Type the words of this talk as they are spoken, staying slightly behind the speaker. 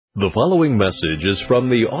The following message is from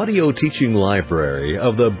the audio teaching library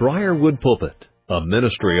of the Briarwood Pulpit, a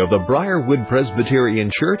ministry of the Briarwood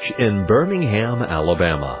Presbyterian Church in Birmingham,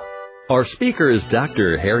 Alabama. Our speaker is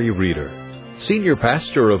Dr. Harry Reeder, Senior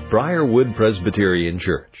Pastor of Briarwood Presbyterian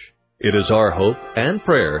Church. It is our hope and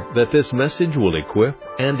prayer that this message will equip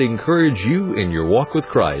and encourage you in your walk with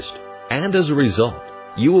Christ, and as a result,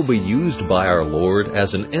 you will be used by our Lord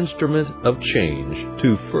as an instrument of change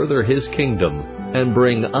to further His kingdom and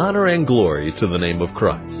bring honor and glory to the name of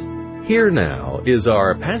Christ. Here now is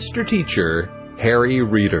our pastor-teacher, Harry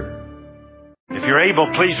Reeder. If you're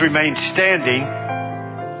able, please remain standing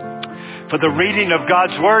for the reading of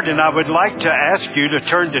God's Word, and I would like to ask you to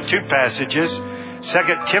turn to two passages,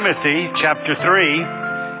 2 Timothy chapter 3,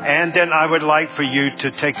 and then I would like for you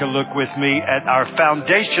to take a look with me at our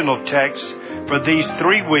foundational text for these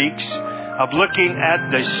 3 weeks of looking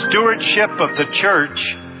at the stewardship of the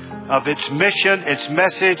church, of its mission, its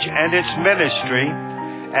message, and its ministry,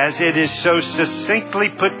 as it is so succinctly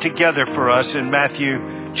put together for us in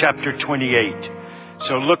Matthew chapter 28.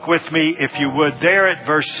 So look with me, if you would, there at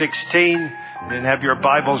verse 16, and have your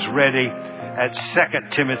Bibles ready at 2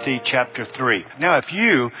 Timothy chapter 3. Now, if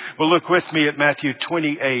you will look with me at Matthew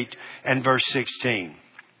 28 and verse 16.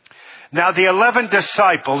 Now the 11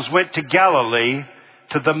 disciples went to Galilee,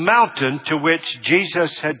 to the mountain to which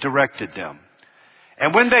Jesus had directed them.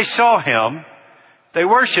 And when they saw Him, they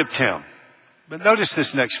worshipped Him. But notice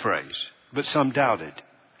this next phrase, but some doubted.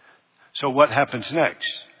 So what happens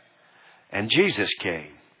next? And Jesus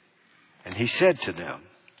came, and He said to them,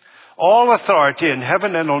 all authority in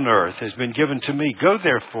heaven and on earth has been given to me. Go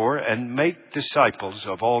therefore and make disciples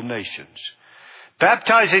of all nations,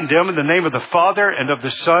 baptizing them in the name of the Father and of the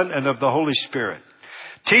Son and of the Holy Spirit,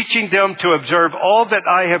 teaching them to observe all that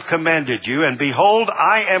I have commanded you. And behold,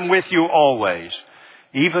 I am with you always,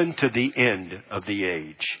 even to the end of the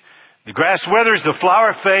age. The grass withers, the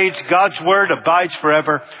flower fades. God's word abides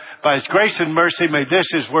forever. By His grace and mercy, may this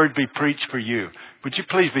His word be preached for you. Would you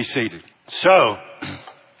please be seated? So,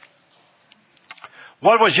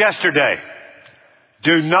 what was yesterday?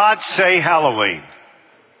 Do not say Halloween.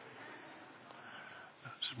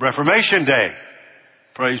 Reformation Day.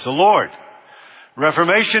 Praise the Lord.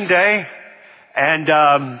 Reformation Day.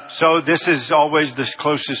 And so this is always the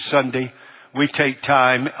closest Sunday. We take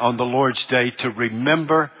time on the Lord's Day to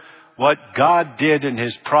remember what God did in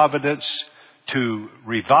His providence to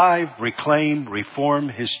revive, reclaim, reform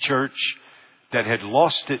His church that had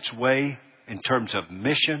lost its way in terms of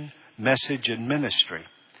mission, message, and ministry.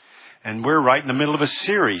 And we're right in the middle of a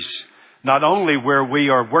series, not only where we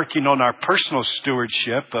are working on our personal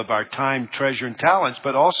stewardship of our time, treasure, and talents,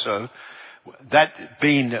 but also that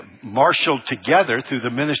being marshaled together through the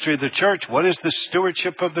ministry of the church. What is the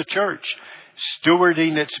stewardship of the church?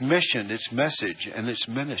 Stewarding its mission, its message, and its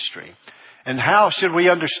ministry. And how should we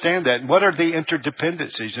understand that? And what are the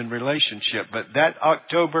interdependencies in relationship? But that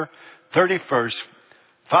October 31st,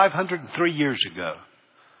 503 years ago,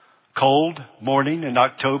 cold morning in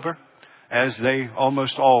October, as they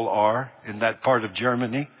almost all are in that part of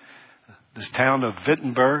Germany, this town of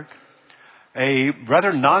Wittenberg, a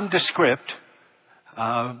rather nondescript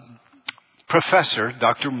professor,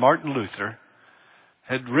 Dr. Martin Luther,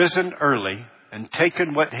 had risen early and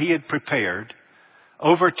taken what he had prepared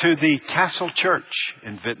over to the Castle Church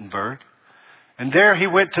in Wittenberg. And there he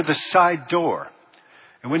went to the side door.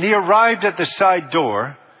 And when he arrived at the side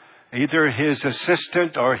door, either his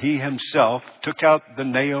assistant or he himself took out the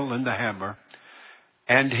nail and the hammer.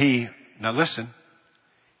 And he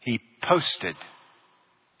posted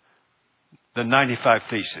the 95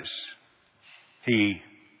 Theses. He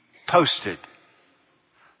posted.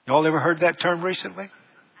 You all ever heard that term recently?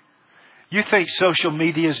 You think social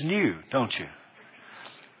media is new, don't you?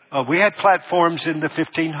 We had platforms in the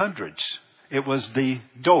 1500s. It was the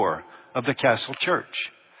door of the Castle Church.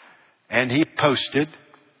 And he posted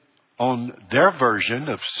on their version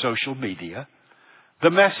of social media the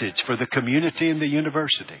message for the community and the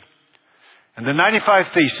university. And the 95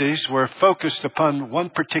 Theses were focused upon one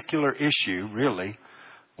particular issue, really,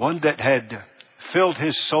 one that had filled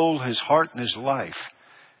his soul, his heart, and his life.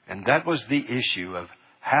 And that was the issue of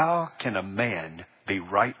how can a man be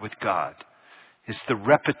right with God? It's the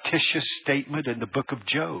repetitious statement in the book of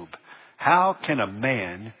Job. How can a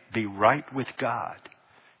man be right with God?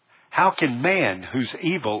 How can man, whose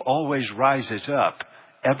evil always rises up,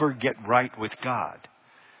 ever get right with God?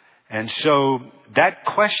 And so that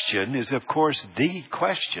question is, of course, the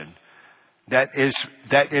question that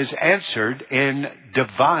is answered in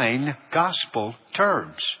divine gospel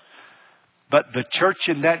terms. But the church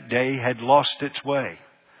in that day had lost its way.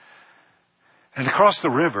 And across the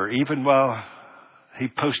river, even while he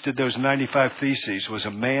posted those 95 Theses was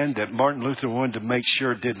a man that Martin Luther wanted to make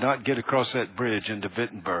sure did not get across that bridge into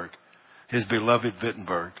Wittenberg, his beloved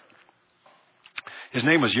Wittenberg. His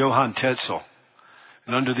name was Johann Tetzel.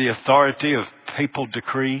 And under the authority of papal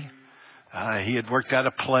decree, he had worked out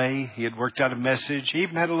a play. He had worked out a message. He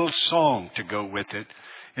even had a little song to go with it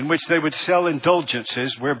in which they would sell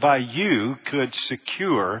indulgences whereby you could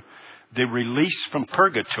secure the release from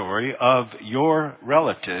purgatory of your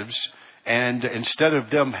relatives. And instead of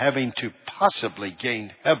them having to possibly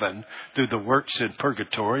gain heaven through the works in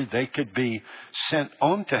purgatory, they could be sent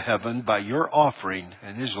on to heaven by your offering.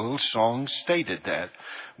 And his little song stated that.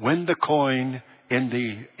 When the coin in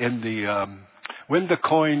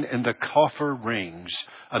the coffer rings,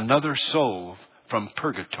 another soul from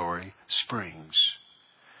purgatory springs.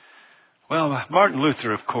 Well, Martin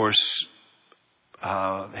Luther, of course,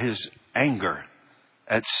 his anger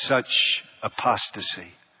at such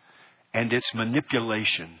apostasy and its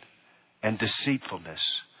manipulation and deceitfulness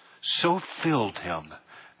so filled him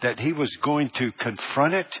that he was going to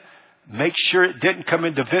confront it, make sure it didn't come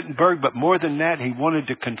into Wittenberg, but more than that, he wanted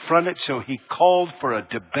to confront it, so he called for a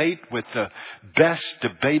debate with the best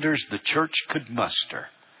debaters the church could muster.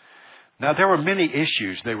 Now, there were many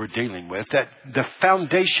issues they were dealing with. That the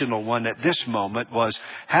foundational one at this moment was,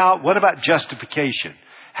 what about justification?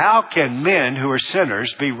 How can men who are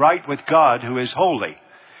sinners be right with God who is holy?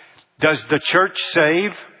 Does the church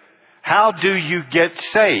save? How do you get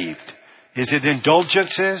saved? Is it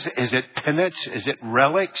indulgences? Is it penance? Is it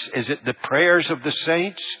relics? Is it the prayers of the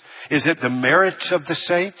saints? Is it the merits of the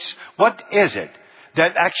saints? What is it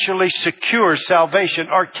that actually secures salvation,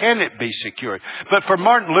 or can it be secured? But for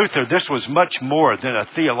Martin Luther, this was much more than a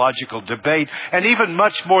theological debate, and even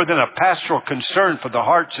much more than a pastoral concern for the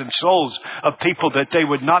hearts and souls of people, that they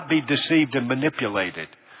would not be deceived and manipulated.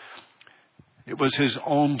 It was his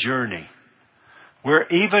own journey, where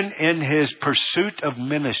even in his pursuit of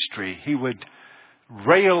ministry, he would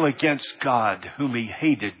rail against God, whom he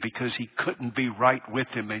hated because he couldn't be right with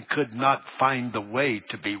him and could not find the way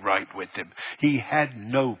to be right with him. He had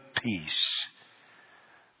no peace.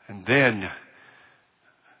 And then,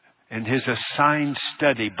 in his assigned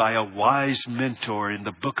study by a wise mentor in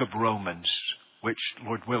the book of Romans, which,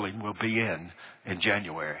 Lord willing, will be in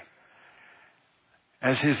January,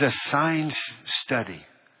 as his assigned study,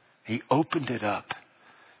 he opened it up,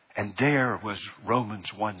 and there was Romans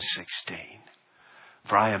 1:16.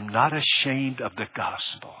 For I am not ashamed of the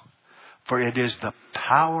gospel, for it is the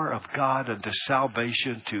power of God unto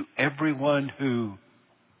salvation to everyone who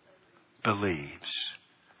believes.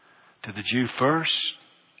 To the Jew first,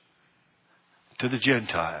 to the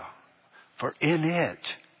Gentile. For in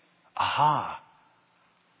it,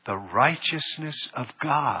 the righteousness of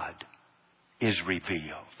God is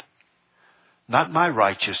revealed. Not my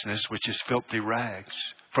righteousness, which is filthy rags,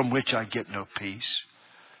 from which I get no peace.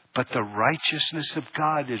 But the righteousness of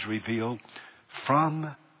God is revealed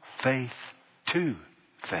from faith to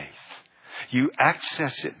faith. You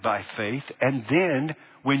access it by faith, and then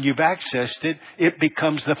when you've accessed it, it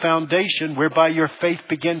becomes the foundation whereby your faith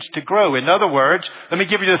begins to grow. In other words, let me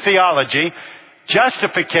give you the theology.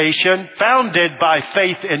 Justification, founded by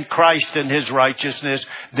faith in Christ and His righteousness,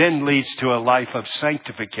 then leads to a life of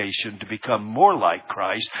sanctification to become more like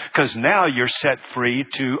Christ, because now you're set free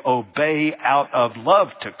to obey out of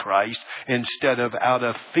love to Christ instead of out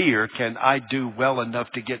of fear. Can I do well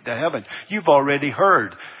enough to get to heaven? You've already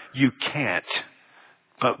heard you can't.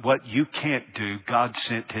 But what you can't do, God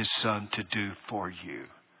sent His Son to do for you.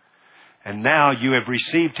 And now you have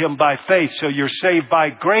received Him by faith. So you're saved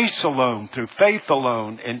by grace alone, through faith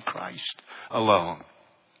alone, in Christ alone.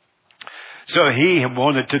 So he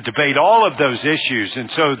wanted to debate all of those issues.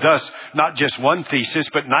 And so thus, not just one thesis,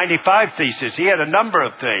 but 95 theses. He had a number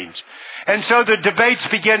of things. And so the debates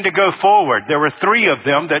began to go forward. There were 3 of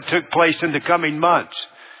them that took place in the coming months.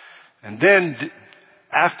 And then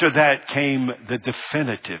after that came the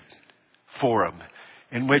definitive forum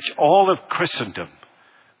in which all of Christendom,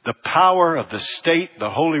 the power of the state, the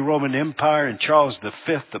Holy Roman Empire, and Charles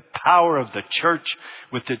V, the power of the church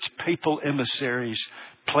with its papal emissaries,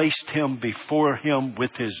 placed him before him with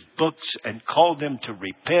his books and called him to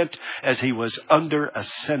repent as he was under a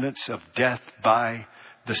sentence of death by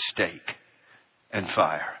the stake and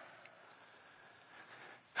fire.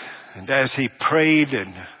 And as he prayed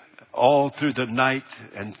and all through the night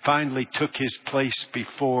and finally took his place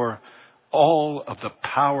before all of the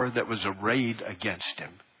power that was arrayed against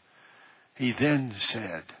him, he then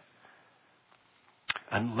said,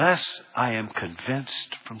 unless I am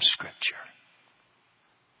convinced from Scripture,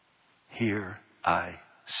 here I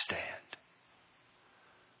stand.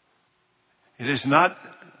 It is not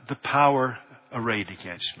the power arrayed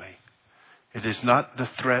against me. It is not the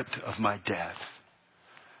threat of my death.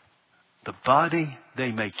 The body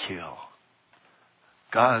they may kill.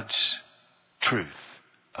 God's truth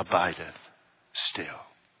abideth still.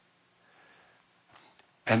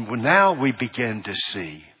 And now we begin to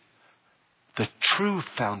see the true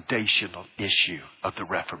foundational issue of the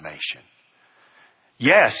Reformation.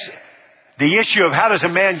 Yes, the issue of how does a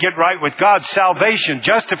man get right with God, salvation,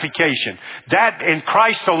 justification, that in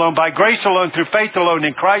Christ alone, by grace alone, through faith alone,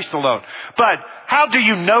 in Christ alone. But how do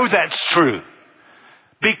you know that's true?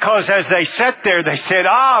 Because as they sat there, they said,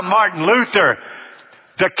 Martin Luther,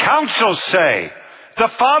 the councils say, the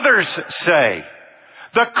fathers say,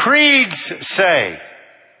 the creeds say.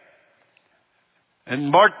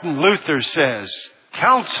 And Martin Luther says,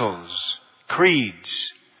 councils, creeds,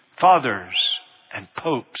 fathers, and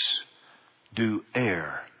popes do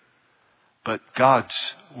err, but God's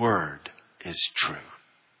word is true.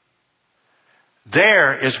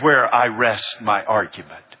 There is where I rest my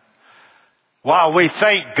argument. While we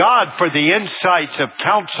thank God for the insights of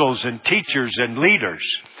councils and teachers and leaders,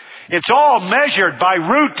 it's all measured by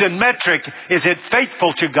root and metric. Is it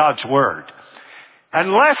faithful to God's word?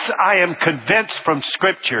 Unless I am convinced from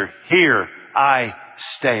Scripture, here I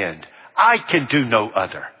stand. I can do no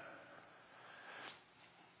other.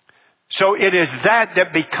 So it is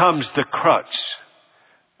that becomes the crux,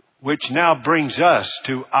 which now brings us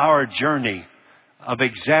to our journey of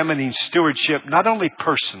examining stewardship, not only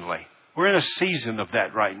personally. We're in a season of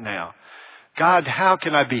that right now. God, how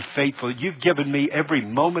can I be faithful? You've given me every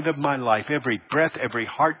moment of my life, every breath, every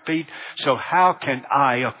heartbeat. So how can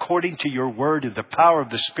I, according to your word and the power of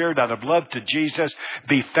the Spirit, out of love to Jesus,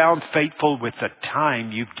 be found faithful with the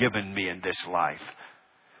time you've given me in this life?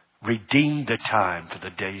 Redeem the time, for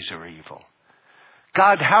the days are evil.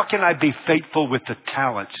 God, how can I be faithful with the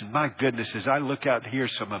talents? And my goodness, as I look out here,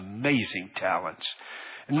 some amazing talents.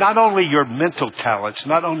 Not only your mental talents,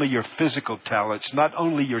 not only your physical talents, not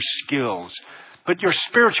only your skills, but your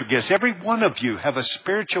spiritual gifts. Every one of you have a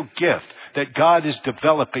spiritual gift that God is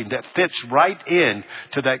developing that fits right in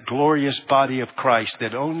to that glorious body of Christ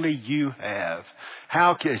that only you have.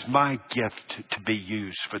 How is my gift to be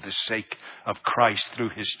used for the sake of Christ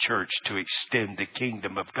through His church to extend the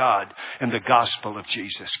kingdom of God and the gospel of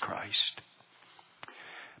Jesus Christ?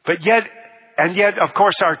 But yet, of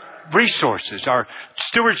course, our resources, our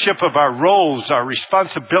stewardship of our roles, our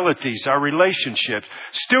responsibilities, our relationships,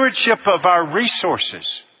 stewardship of our resources.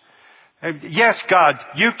 Yes, God,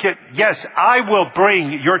 yes, I will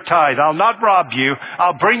bring your tithe. I'll not rob you.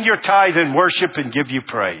 I'll bring your tithe in worship and give you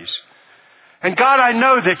praise. And God, I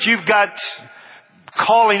know that you've got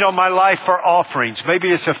calling on my life for offerings.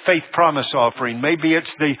 Maybe it's a faith promise offering. Maybe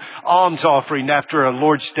it's the alms offering after a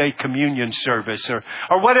Lord's Day communion service or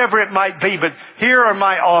whatever it might be. But here are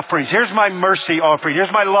my offerings. Here's my mercy offering.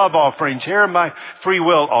 Here's my love offerings. Here are my free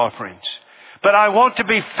will offerings. But I want to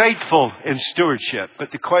be faithful in stewardship.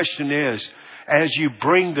 But the question is, as you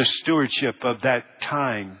bring the stewardship of that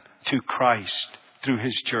time to Christ through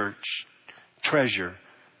His church, treasure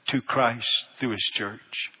to Christ through His church,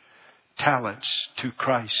 talents to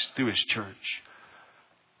Christ through His church,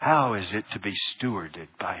 how is it to be stewarded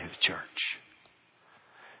by His church?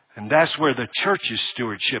 And that's where the church's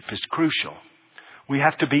stewardship is crucial. We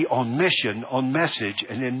have to be on mission, on message,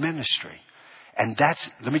 and in ministry. And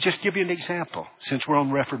let me just give you an example, since we're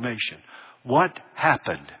on Reformation. What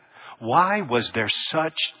happened? Why was there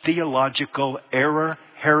such theological error,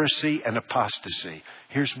 heresy, and apostasy?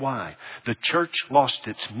 Here's why. The church lost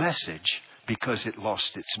its message because it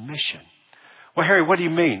lost its mission. Well, Harry, what do you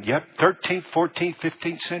mean? Yep, 13th, 14th,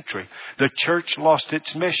 15th century. The church lost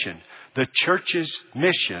its mission. The church's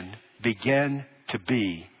mission began to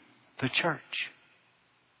be the church.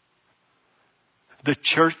 The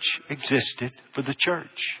church existed for the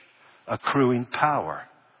church, accruing power,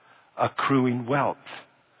 accruing wealth,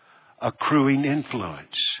 accruing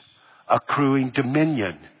influence, accruing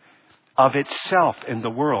dominion of itself in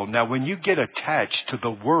the world. Now, when you get attached to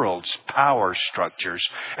the world's power structures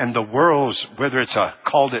and the world's, whether it's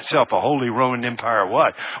called itself a Holy Roman Empire or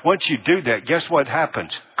what, once you do that, guess what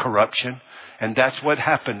happens? Corruption. And that's what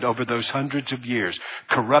happened over those hundreds of years.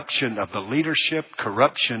 Corruption of the leadership,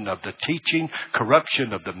 corruption of the teaching,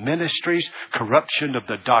 corruption of the ministries, corruption of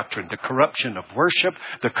the doctrine, the corruption of worship,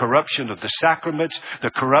 the corruption of the sacraments,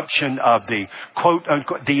 the corruption of the quote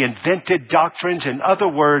unquote, the invented doctrines. In other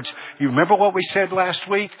words, you remember what we said last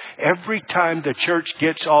week? Every time the church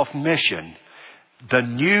gets off mission, the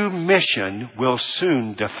new mission will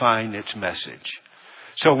soon define its message.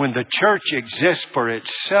 So when the church exists for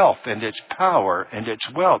itself and its power and its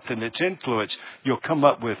wealth and its influence, you'll come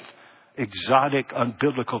up with exotic,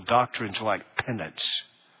 unbiblical doctrines like penance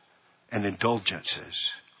and indulgences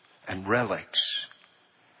and relics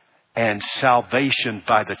and salvation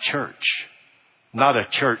by the church. Not a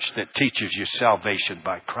church that teaches you salvation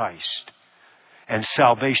by Christ. And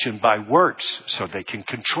salvation by works so they can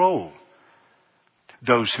control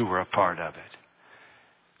those who are a part of it.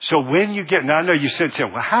 So when you get, now I know you said,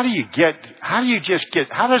 well, how does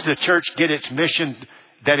the church get its mission,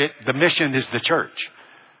 the mission is the church?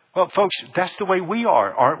 Well, folks, that's the way we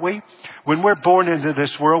are, aren't we? When we're born into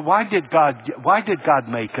this world, why did God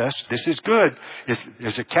make us? This is good.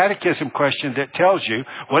 There's a catechism question that tells you,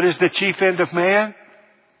 what is the chief end of man?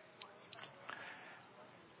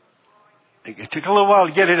 It took a little while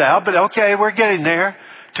to get it out, but okay, we're getting there.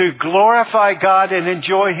 To glorify God and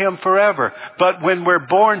enjoy Him forever. But when we're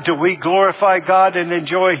born, do we glorify God and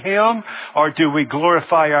enjoy Him? Or do we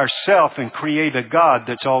glorify ourselves and create a God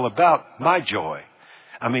that's all about my joy?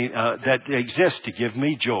 That exists to give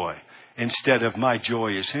me joy instead of my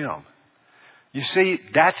joy is Him. You see,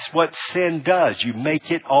 that's what sin does. You make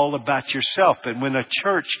it all about yourself. And when a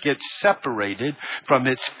church gets separated from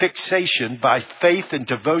its fixation by faith and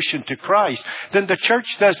devotion to Christ, then the church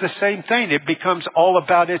does the same thing. It becomes all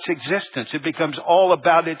about its existence. It becomes all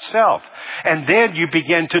about itself. And then you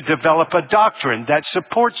begin to develop a doctrine that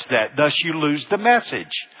supports that. Thus you lose the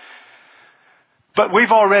message. But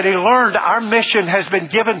we've already learned our mission has been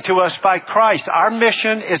given to us by Christ. Our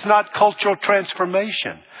mission is not cultural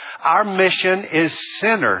transformation. Our mission is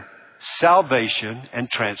sinner salvation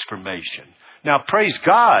and transformation. Now, praise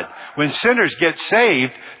God, when sinners get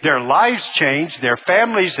saved, their lives change, their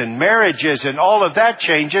families and marriages and all of that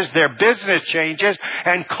changes, their business changes,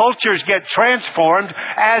 and cultures get transformed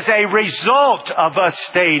as a result of us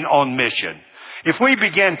staying on mission. If we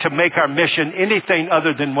begin to make our mission anything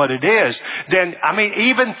other than what it is, then,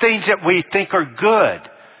 even things that we think are good.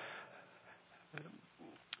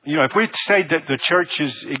 If we say that the church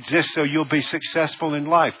exists so you'll be successful in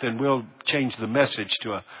life, then we'll change the message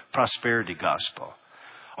to a prosperity gospel.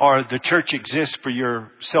 Or the church exists for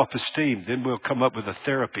your self-esteem, then we'll come up with a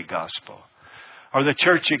therapy gospel. Or the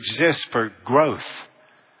church exists for growth.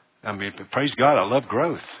 Praise God, I love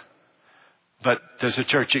growth. But does the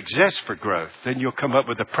church exist for growth? Then you'll come up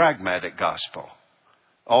with a pragmatic gospel.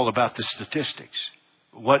 All about the statistics.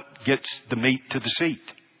 What gets the meat to the seat?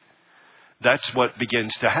 That's what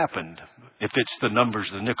begins to happen if it's the numbers,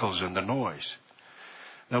 the nickels, and the noise.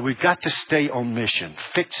 Now, we've got to stay on mission.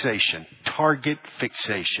 Fixation. Target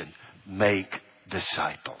fixation. Make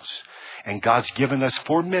disciples. And God's given us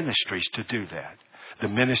 4 ministries to do that. The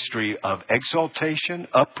ministry of exaltation,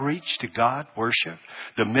 upreach to God, worship.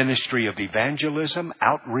 The ministry of evangelism,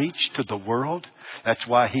 outreach to the world. That's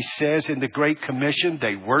why He says in the Great Commission,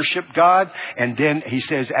 they worship God. And then He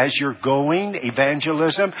says, as you're going,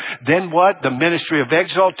 evangelism. Then what? The ministry of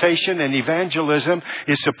exaltation and evangelism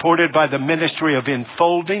is supported by the ministry of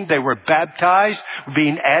enfolding. They were baptized,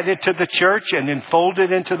 being added to the church and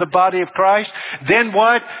enfolded into the body of Christ. Then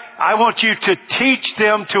what? I want you to teach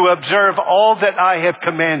them to observe all that I have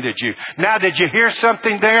commanded you. Now, did you hear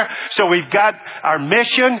something there? So we've got our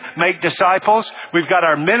mission, make disciples. We've got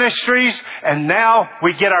our ministries. And now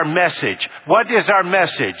we get our message. What is our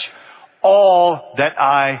message? All that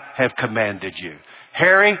I have commanded you.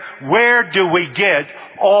 Harry, where do we get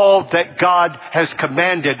all that God has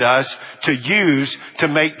commanded us to use to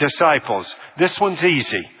make disciples? This one's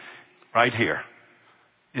easy. Right here.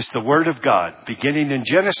 It's the Word of God, beginning in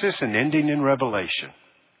Genesis and ending in Revelation.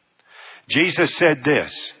 Jesus said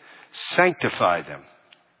this, sanctify them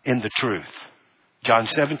in the truth. John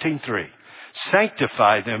 17:3.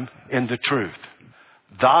 Sanctify them in the truth.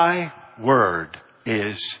 Thy word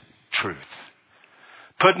is truth.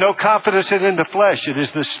 Put no confidence in the flesh. It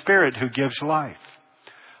is the Spirit who gives life.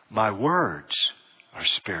 My words are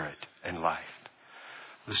spirit and life.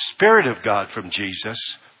 The Spirit of God from Jesus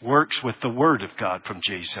works with the Word of God from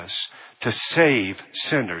Jesus to save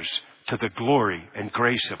sinners to the glory and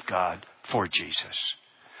grace of God for Jesus.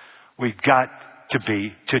 We've got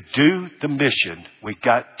to do the mission, we've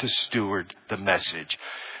got to steward the message.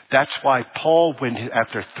 That's why Paul,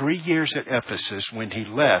 after 3 years at Ephesus, when he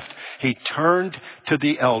left, he turned to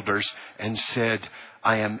the elders and said,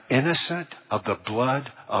 I am innocent of the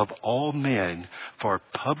blood of all men, for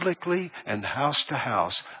publicly and house to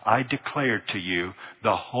house I declare to you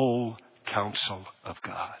the whole counsel of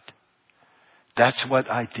God. That's what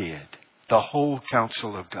I did. The whole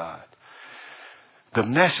counsel of God. The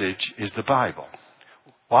message is the Bible.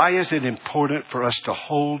 Why is it important for us to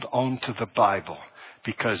hold on to the Bible?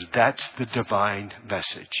 Because that's the divine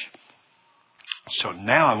message. So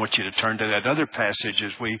now I want you to turn to that other passage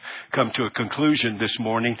as we come to a conclusion this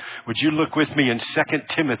morning. Would you look with me in 2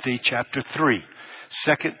 Timothy chapter 3?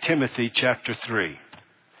 2 Timothy chapter 3.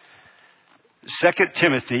 2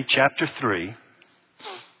 Timothy chapter 3.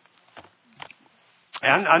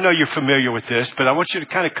 And I know you're familiar with this, but I want you to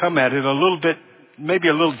kind of come at it a little bit, maybe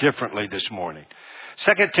a little differently this morning.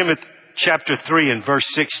 2 Timothy chapter 3 and verse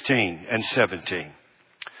 16 and 17.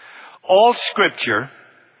 All Scripture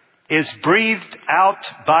is breathed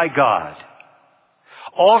out by God.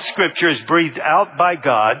 All Scripture is breathed out by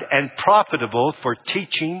God and profitable for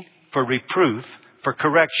teaching, for reproof, for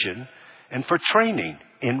correction, and for training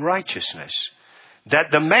in righteousness,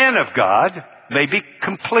 that the man of God may be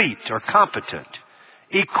complete or competent,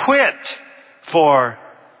 equipped for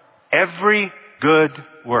every good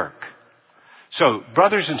work. So,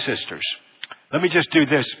 brothers and sisters, let me just do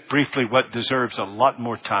this briefly, what deserves a lot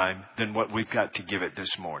more time than what we've got to give it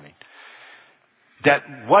this morning.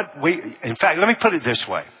 In fact, let me put it this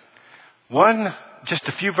way. Just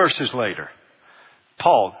a few verses later,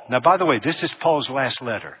 Paul, now by the way, this is Paul's last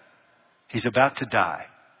letter. He's about to die.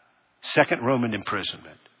 Second Roman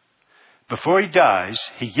imprisonment. Before he dies,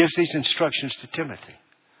 he gives these instructions to Timothy.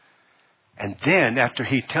 And then, after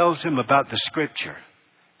he tells him about the Scripture,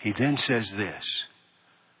 he then says this: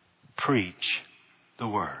 preach the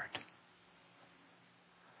Word.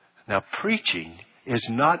 Now, preaching is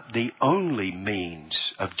not the only means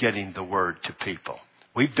of getting the Word to people.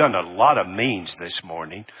 We've done a lot of means this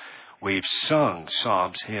morning. We've sung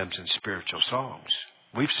psalms, hymns, and spiritual songs.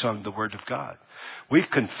 We've sung the Word of God. We've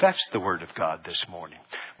confessed the Word of God this morning.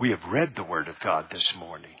 We have read the Word of God this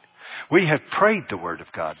morning. We have prayed the Word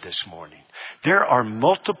of God this morning. There are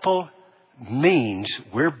multiple means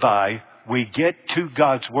whereby we get to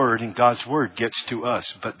God's Word and God's Word gets to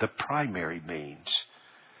us. But the primary means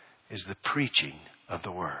is the preaching of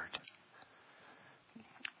the Word.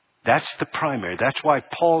 That's the primary. That's why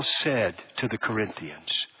Paul said to the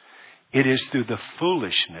Corinthians, it is through the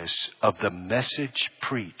foolishness of the message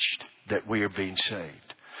preached that we are being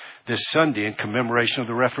saved. This Sunday, in commemoration of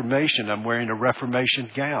the Reformation, I'm wearing a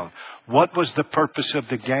Reformation gown. What was the purpose of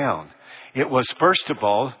the gown? It was, first of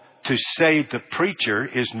all, to say the preacher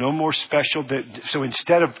is no more special. So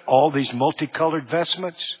instead of all these multicolored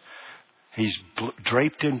vestments, he's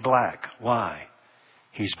draped in black. Why?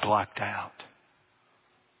 He's blocked out.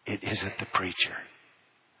 It isn't the preacher.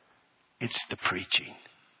 It's the preaching.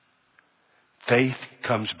 Faith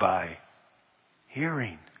comes by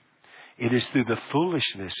hearing. It is through the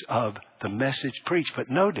foolishness of the message preached.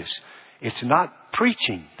 But notice, it's not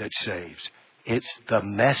preaching that saves. It's the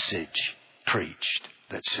message preached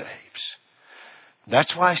that saves.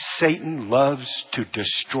 That's why Satan loves to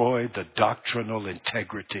destroy the doctrinal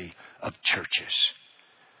integrity of churches.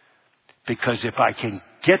 Because if I can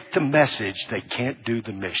get the message, they can't do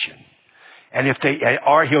the mission. And if they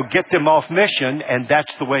are, he'll get them off mission, and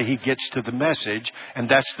that's the way he gets to the message, and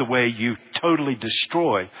that's the way you totally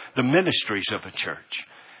destroy the ministries of a church.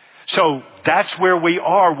 So that's where we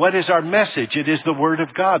are. What is our message? It is the Word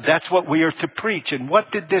of God. That's what we are to preach. And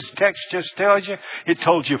what did this text just tell you? It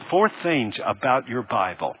told you 4 things about your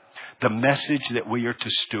Bible. The message that we are to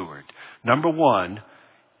steward. Number 1,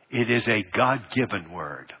 it is a God-given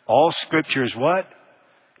Word. All Scripture is what?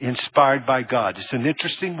 Inspired by God. It's an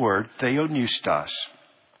interesting word, theopneustos.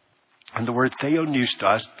 And the word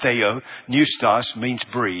theopneustos means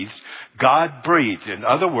breathed. God breathed. In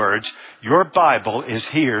other words, your Bible is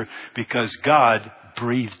here because God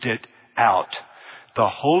breathed it out. The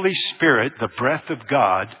Holy Spirit, the breath of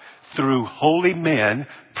God, through holy men,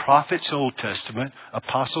 prophets Old Testament,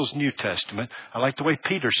 apostles New Testament. I like the way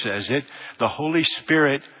Peter says it. The Holy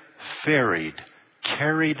Spirit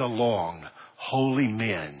carried along holy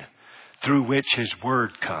men through which His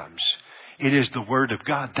Word comes. It is the Word of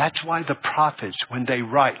God. That's why the prophets, when they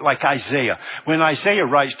write, like Isaiah, when Isaiah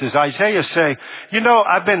writes, does Isaiah say,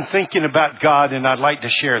 I've been thinking about God and I'd like to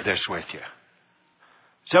share this with you?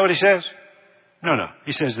 Is that what he says? No.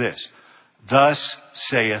 He says this, thus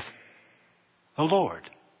saith the Lord.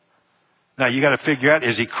 Now you got to figure out,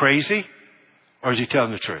 is he crazy or is he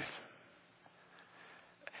telling the truth?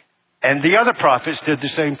 And the other prophets did the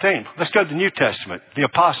same thing. Let's go to the New Testament, the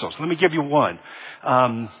apostles. Let me give you one.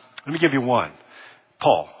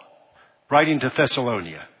 Paul, writing to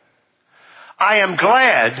Thessalonica. I am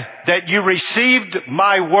glad that you received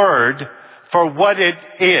my word for what it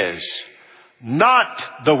is. Not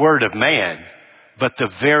the word of man, but the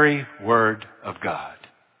very word of God.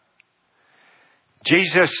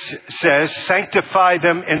 Jesus says, sanctify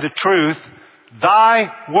them in the truth.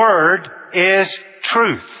 Thy word is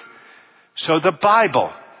truth. So the Bible,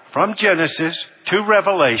 from Genesis to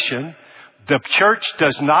Revelation, The church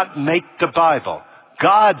does not make the Bible.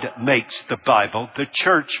 God makes the Bible. The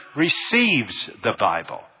church receives the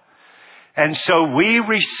Bible. And so we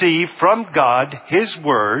receive from God His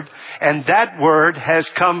Word, and that Word has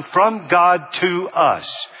come from God to us.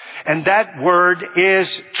 And that Word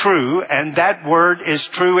is true, and that Word is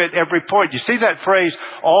true at every point. You see that phrase,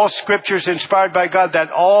 all Scripture is inspired by God?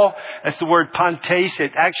 That all, that's the word pantes.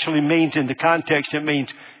 It actually means, in the context, it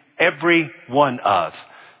means every one of.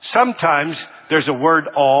 Sometimes there's a word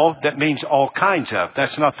all that means all kinds of.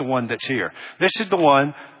 That's not the one that's here. This is the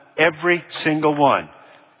one, every single one.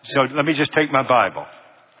 So let me just take my Bible.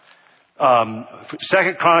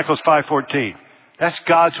 2 Chronicles 5:14. That's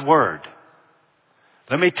God's Word.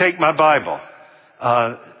 Let me take my Bible.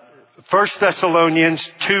 1 Thessalonians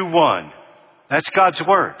 2:1. That's God's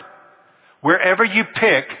Word. Wherever you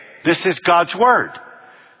pick, this is God's Word.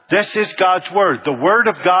 This is God's Word. The Word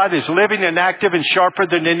of God is living and active and sharper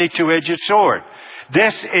than any two-edged sword.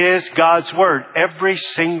 This is God's Word. Every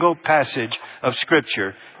single passage of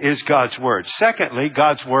Scripture is God's Word. Secondly,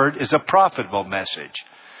 God's Word is a profitable message.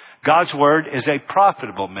 God's Word is a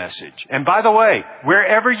profitable message. And by the way,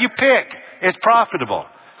 wherever you pick, it's profitable.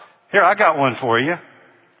 Here, I got one for you.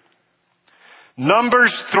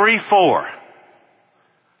 Numbers 3:4.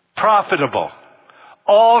 Profitable.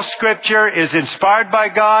 All Scripture is inspired by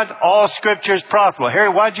God. All Scripture is profitable. Harry,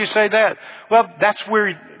 why'd you say that? Well, that's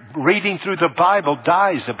where reading through the Bible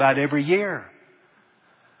dies about every year.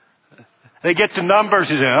 They get to Numbers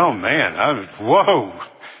and say, oh man, whoa.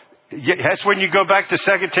 That's when you go back to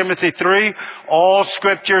 2 Timothy 3. All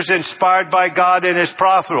Scripture is inspired by God and is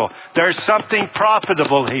profitable. There's something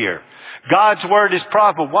profitable here. God's Word is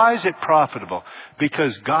profitable. Why is it profitable?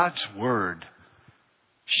 Because God's Word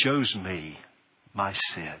shows me my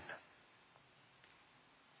sin.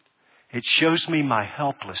 It shows me my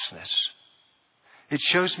helplessness. It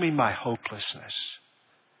shows me my hopelessness.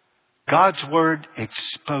 God's Word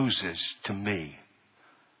exposes to me,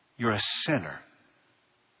 you're a sinner.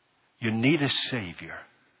 You need a Savior.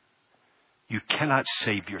 You cannot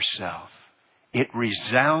save yourself. It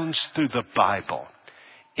resounds through the Bible.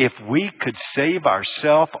 If we could save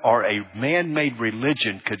ourselves, or a man-made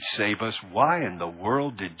religion could save us, why in the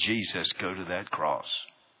world did Jesus go to that cross?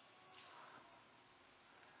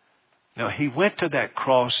 Now, He went to that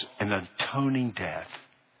cross an atoning death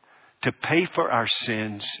to pay for our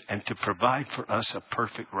sins and to provide for us a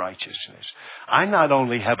perfect righteousness. I not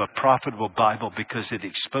only have a profitable Bible because it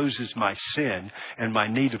exposes my sin and my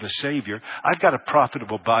need of a Savior, I've got a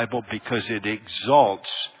profitable Bible because it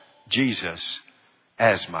exalts Jesus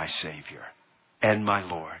as my Savior and my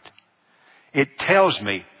Lord. It tells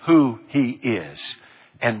me who He is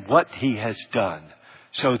and what He has done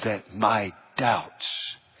so that my doubts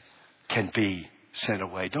can be sent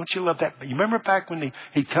away. Don't you love that? You remember back when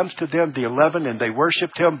he comes to them, the 11, and they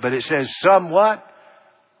worshiped Him, but it says some what?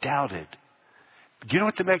 Doubted. Do you know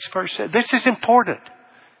what the next verse said? This is important.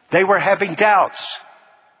 They were having doubts,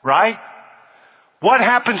 right? What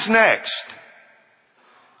happens next?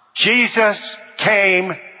 Jesus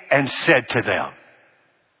came and said to them.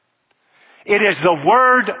 It is the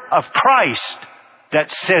Word of Christ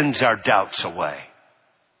that sends our doubts away.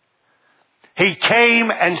 He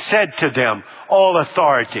came and said to them, all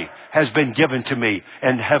authority has been given to me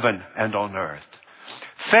in heaven and on earth.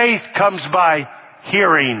 Faith comes by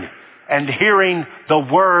hearing, and hearing the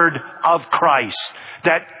Word of Christ.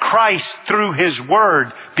 That Christ, through His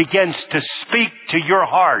Word, begins to speak to your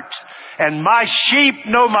heart. And my sheep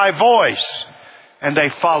know my voice, and they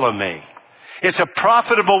follow me. It's a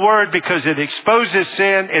profitable word because it exposes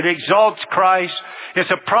sin. It exalts Christ.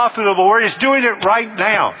 It's a profitable word. It's doing it right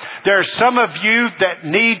now. There are some of you that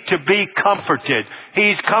need to be comforted.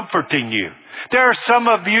 He's comforting you. There are some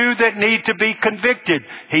of you that need to be convicted.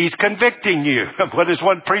 He's convicting you. What as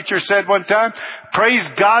one preacher said one time? Praise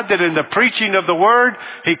God that in the preaching of the Word,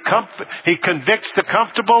 He convicts the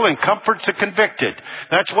comfortable and comforts the convicted.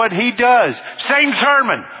 That's what He does. Same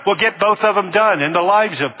sermon will get both of them done in the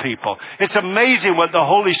lives of people. It's amazing what the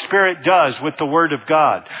Holy Spirit does with the Word of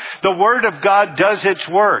God. The Word of God does its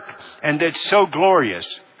work, and it's so glorious.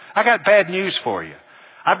 I got bad news for you.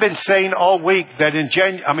 I've been saying all week that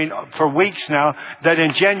for weeks now, that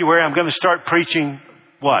in January I'm going to start preaching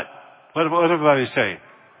what? What everybody say?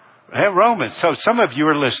 Romans. So some of you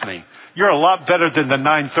are listening. You're a lot better than the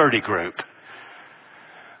 9:30 group.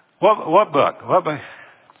 What book? What book?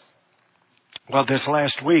 Well, this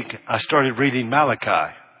last week I started reading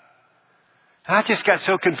Malachi. I just got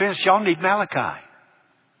so convinced y'all need Malachi.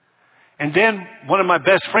 And then one of my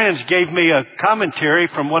best friends gave me a commentary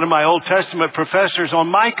from one of my Old Testament professors on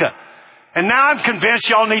Micah. And now I'm convinced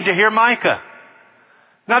y'all need to hear Micah.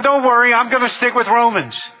 Now don't worry, I'm going to stick with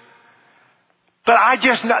Romans. But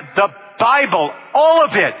the Bible, all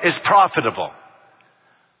of it is profitable.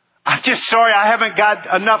 I'm just sorry I haven't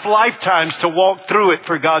got enough lifetimes to walk through it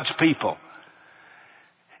for God's people.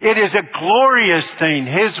 It is a glorious thing.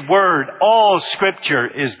 His Word, all Scripture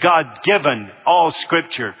is God-given. All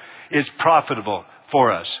Scripture is profitable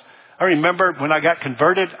for us. I remember when I got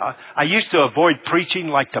converted, I used to avoid preaching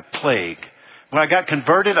like the plague. When I got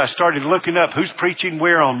converted, I started looking up who's preaching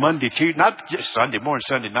where on Monday, Tuesday, not just Sunday morning,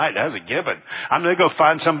 Sunday night. That's a given. I'm going to go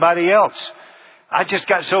find somebody else. I just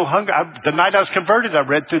got so hungry. The night I was converted, I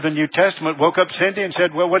read through the New Testament, woke up Cindy and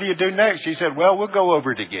said, well, what do you do next? She said, well, we'll go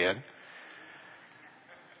over it again.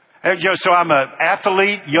 And, so I'm an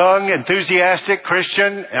athlete, young, enthusiastic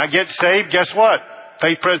Christian, and I get saved. Guess what?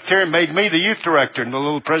 Faith Presbyterian made me the youth director in the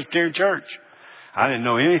little Presbyterian church. I didn't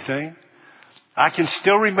know anything. I can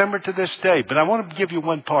still remember to this day, but I want to give you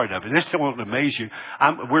one part of it. This won't amaze you.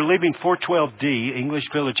 We're leaving 412D, English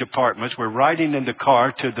Village Apartments. We're riding in the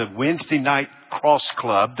car to the Wednesday night cross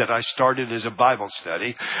club that I started as a Bible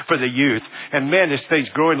study for the youth. And man, this thing's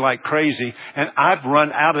growing like crazy. And I've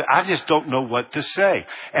run out of, I just don't know what to say.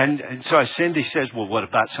 And so Cindy says, well, what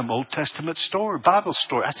about some Old Testament story, Bible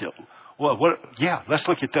story? I said, well, yeah, let's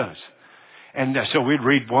look at those. And so we'd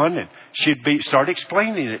read one and she'd start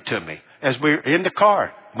explaining it to me as we're in the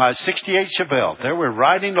car. My 68 Chevelle. There we're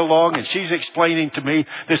riding along and she's explaining to me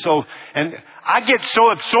this old, and I get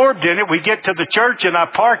so absorbed in it. We get to the church and I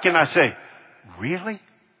park and I say, really?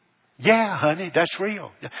 Yeah, honey, that's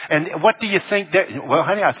real. And what do you think well,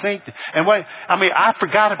 honey, I think, I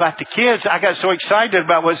forgot about the kids. I got so excited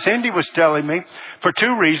about what Cindy was telling me for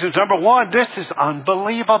two reasons. Number one, this is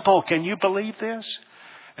unbelievable. Can you believe this?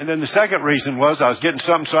 And then the second reason was I was getting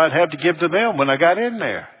something so I'd have to give to them when I got in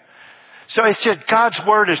there. So it's just God's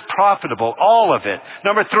Word is profitable, all of it.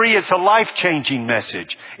 Number three, it's a life-changing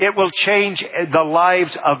message. It will change the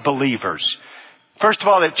lives of believers. First of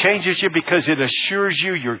all, it changes you because it assures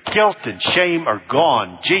you your guilt and shame are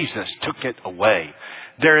gone. Jesus took it away.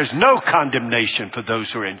 There is no condemnation for those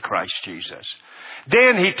who are in Christ Jesus.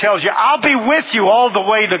 Then He tells you, I'll be with you all the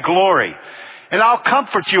way to glory. And I'll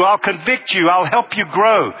comfort you, I'll convict you, I'll help you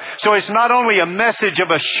grow. So it's not only a message of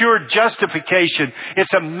assured justification,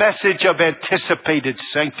 it's a message of anticipated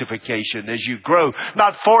sanctification as you grow,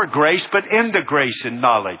 not for grace, but in the grace and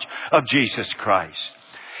knowledge of Jesus Christ.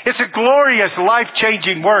 It's a glorious,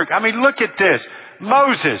 life-changing work. Look at this.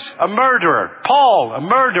 Moses, a murderer. Paul, a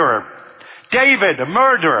murderer. David, a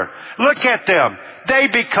murderer. Look at them. They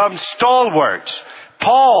become stalwarts.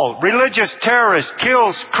 Paul, religious terrorist,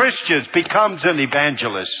 kills Christians, becomes an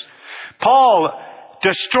evangelist. Paul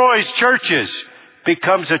destroys churches,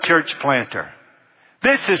 becomes a church planter.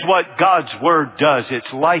 This is what God's Word does.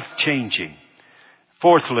 It's life-changing.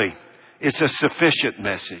 Fourthly, it's a sufficient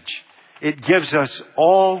message. It gives us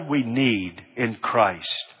all we need in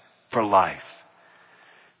Christ for life.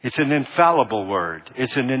 It's an infallible Word.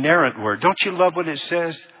 It's an inerrant Word. Don't you love what it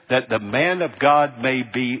says? That the man of God may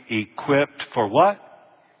be equipped for what?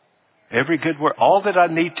 Every good word. All that I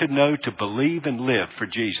need to know to believe and live for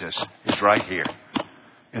Jesus is right here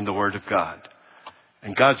in the Word of God.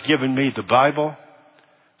 And God's given me the Bible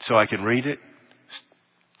so I can read it,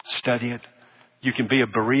 study it. You can be a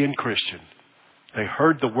Berean Christian. They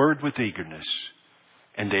heard the Word with eagerness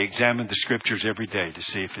and they examined the Scriptures every day to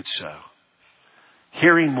see if it's so.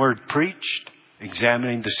 Hearing Word preached,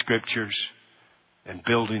 examining the Scriptures, and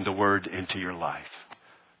building the Word into your life.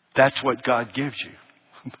 That's what God gives you.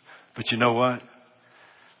 But you know what?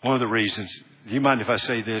 One of the reasons, do you mind if I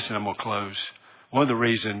say this and I'm going to close? One of the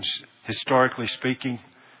reasons, historically speaking,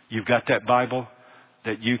 you've got that Bible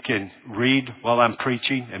that you can read while I'm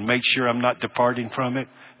preaching and make sure I'm not departing from it.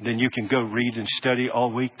 And then you can go read and study all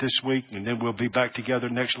week this week, and then we'll be back together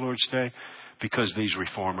next Lord's Day. Because these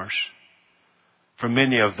reformers, for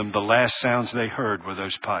many of them, the last sounds they heard were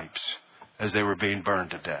those pipes as they were being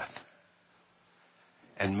burned to death.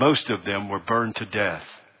 And most of them were burned to death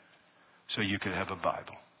so you could have a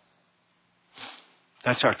Bible.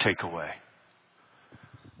 That's our takeaway.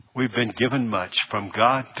 We've been given much from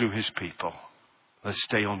God through His people. Let's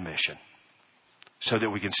stay on mission so that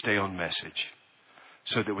we can stay on message,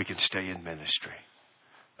 so that we can stay in ministry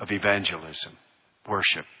of evangelism,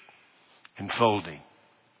 worship, enfolding,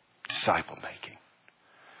 disciple making.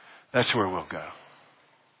 That's where we'll go.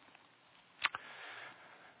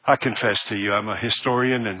 I confess to you, I'm a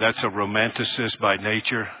historian, and that's a romanticist by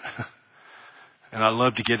nature. And I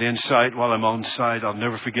love to get insight while I'm on site. I'll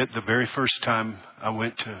never forget the very first time I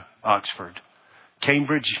went to Oxford.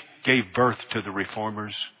 Cambridge gave birth to the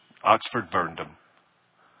reformers. Oxford burned them.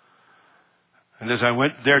 And as I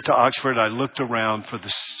went there to Oxford, I looked around for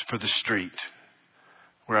the street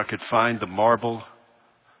where I could find the marbles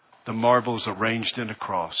arranged in a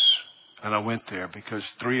cross. And I went there because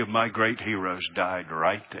 3 of my great heroes died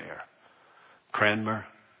right there. Cranmer,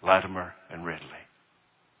 Latimer, and Ridley.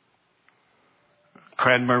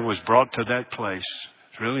 Cranmer was brought to that place.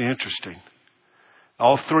 It's really interesting.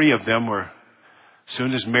 All 3 of them were, as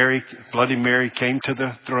soon as Bloody Mary came to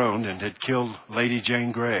the throne and had killed Lady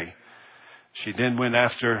Jane Grey, she then went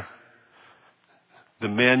after the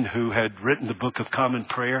men who had written the Book of Common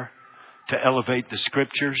Prayer to elevate the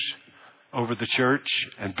Scriptures over the church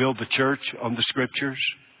and build the church on the Scriptures,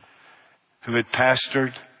 who had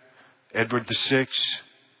pastored Edward VI,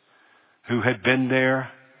 who had been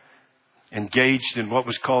there, engaged in what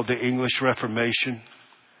was called the English Reformation.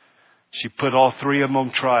 She put all 3 of them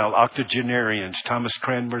on trial, octogenarians, Thomas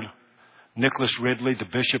Cranmer, Nicholas Ridley, the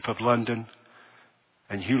Bishop of London,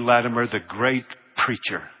 and Hugh Latimer, the great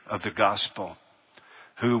preacher of the gospel,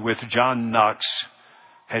 who with John Knox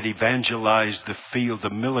had evangelized the field, the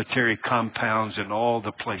military compounds, and all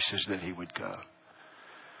the places that he would go.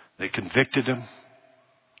 They convicted him.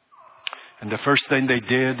 And the first thing they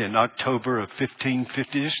did in October of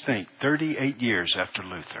 1550, just think, 38 years after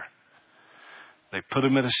Luther, they put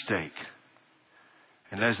him at a stake.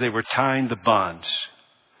 And as they were tying the bonds,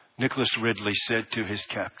 Nicholas Ridley said to his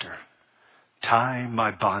captor, "Tie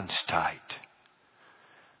my bonds tight.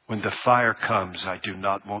 When the fire comes, I do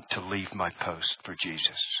not want to leave my post for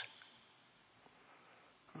Jesus."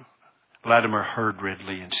 Latimer heard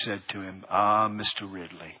Ridley and said to him, "Ah, Mr.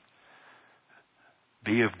 Ridley,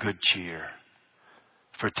 be of good cheer.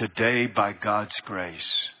 For today, by God's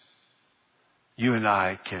grace, you and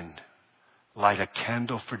I can light a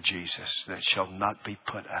candle for Jesus that shall not be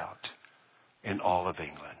put out in all of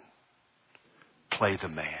England. Play the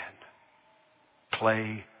man.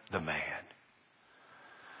 Play the man."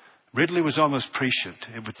 Ridley was almost prescient.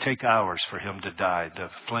 It would take hours for him to die. The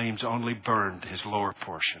flames only burned his lower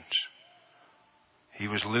portions. He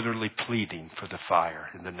was literally pleading for the fire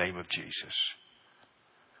in the name of Jesus.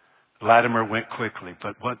 Latimer went quickly,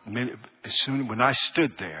 but when I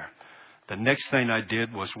stood there, the next thing I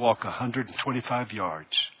did was walk 125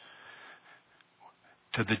 yards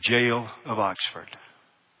to the jail of Oxford.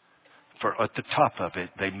 For at the top of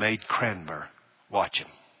it, they made Cranmer watch him.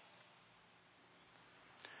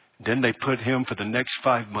 Then they put him for the next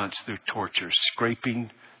 5 months through torture,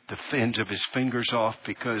 scraping the ends of his fingers off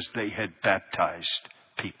because they had baptized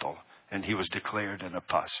people and he was declared an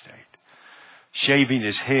apostate. Shaving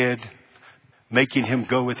his head, making him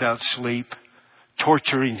go without sleep,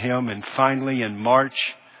 torturing him, and finally in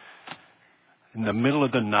March, in the middle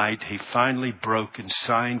of the night, he finally broke and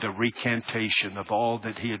signed a recantation of all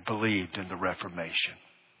that he had believed in the Reformation.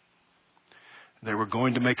 They were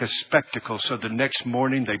going to make a spectacle, so the next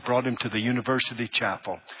morning they brought him to the University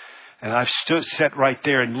Chapel. And I sat right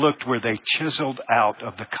there and looked where they chiseled out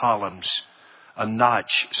of the columns a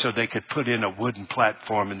notch so they could put in a wooden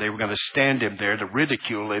platform, and they were going to stand him there to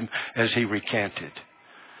ridicule him as he recanted.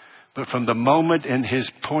 But from the moment in his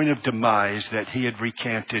point of demise that he had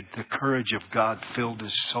recanted, the courage of God filled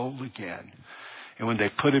his soul again. And when they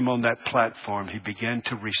put him on that platform, he began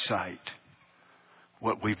to recite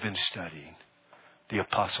what we've been studying. The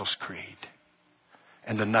Apostles' Creed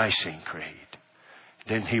and the Nicene Creed.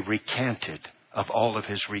 Then he recanted of all of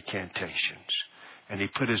his recantations. And he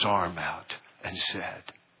put his arm out and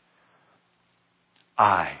said,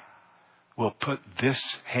 "I will put this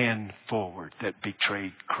hand forward that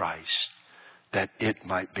betrayed Christ, that it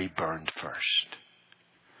might be burned first."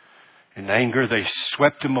 In anger, they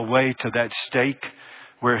swept him away to that stake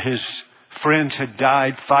where his friends had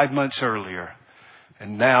died 5 months earlier.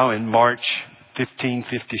 And now in March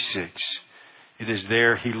 1556, it is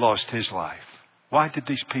there he lost his life. Why did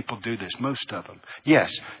these people do this? Most of them.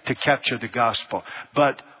 Yes, to capture the gospel.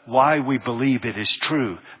 But why we believe it is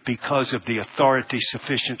true? Because of the authority,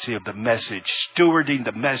 sufficiency of the message, stewarding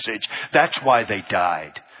the message. That's why they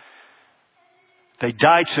died. They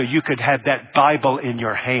died so you could have that Bible in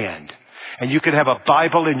your hand. And you could have a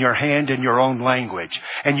Bible in your hand in your own language.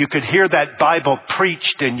 And you could hear that Bible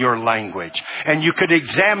preached in your language. And you could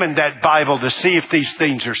examine that Bible to see if these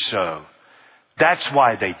things are so. That's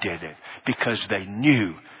why they did it. Because they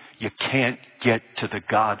knew you can't get to the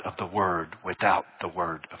God of the Word without the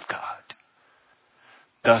Word of God.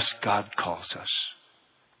 Thus God calls us.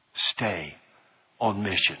 Stay on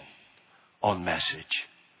mission, on message,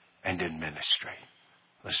 and in ministry.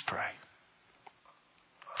 Let's pray.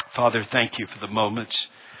 Father, thank you for the moments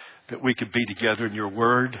that we could be together in your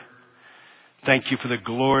word. Thank you for the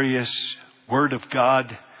glorious word of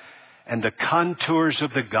God and the contours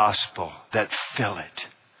of the gospel that fill it.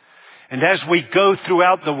 And as we go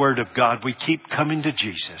throughout the Word of God, we keep coming to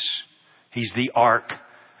Jesus. He's the ark.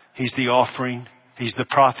 He's the offering. He's the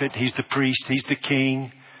prophet. He's the priest. He's the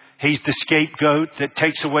king. He's the scapegoat that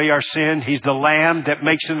takes away our sin. He's the lamb that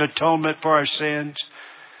makes an atonement for our sins.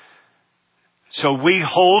 So we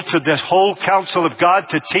hold to this whole counsel of God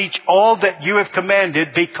to teach all that you have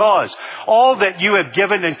commanded, because all that you have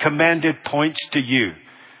given and commanded points to you.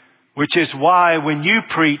 Which is why when you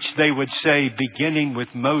preach, they would say, beginning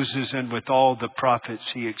with Moses and with all the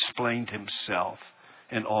prophets, he explained himself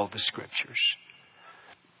in all the scriptures.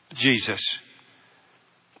 Jesus,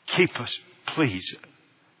 keep us, please,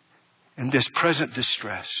 in this present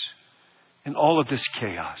distress, in all of this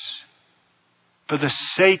chaos. For the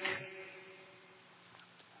sake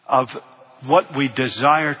of what we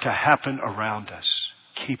desire to happen around us,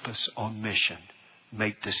 keep us on mission,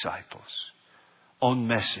 make disciples. On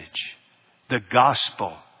message, the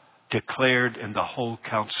gospel declared in the whole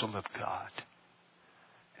counsel of God,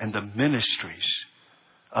 and the ministries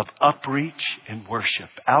of upreach in worship,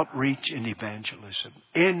 outreach in evangelism,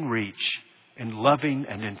 inreach in loving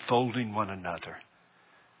and enfolding one another,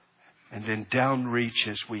 and then downreach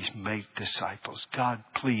as we make disciples. God,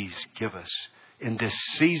 please give us, in this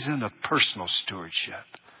season of personal stewardship,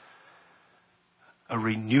 a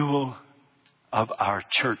renewal of our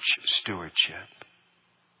church stewardship.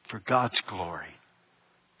 For God's glory,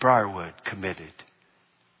 Briarwood committed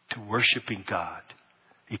to worshiping God,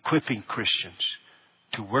 equipping Christians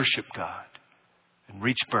to worship God and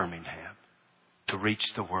reach Birmingham, to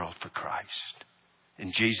reach the world for Christ.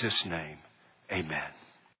 In Jesus' name, amen.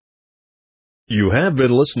 You have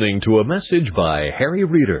been listening to a message by Harry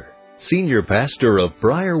Reeder, Senior Pastor of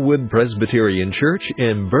Briarwood Presbyterian Church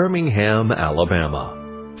in Birmingham, Alabama.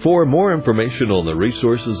 For more information on the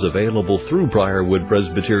resources available through Briarwood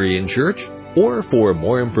Presbyterian Church, or for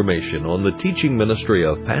more information on the teaching ministry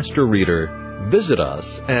of Pastor Reeder, visit us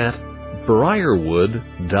at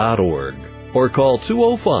briarwood.org or call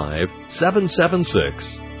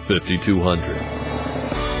 205-776-5200.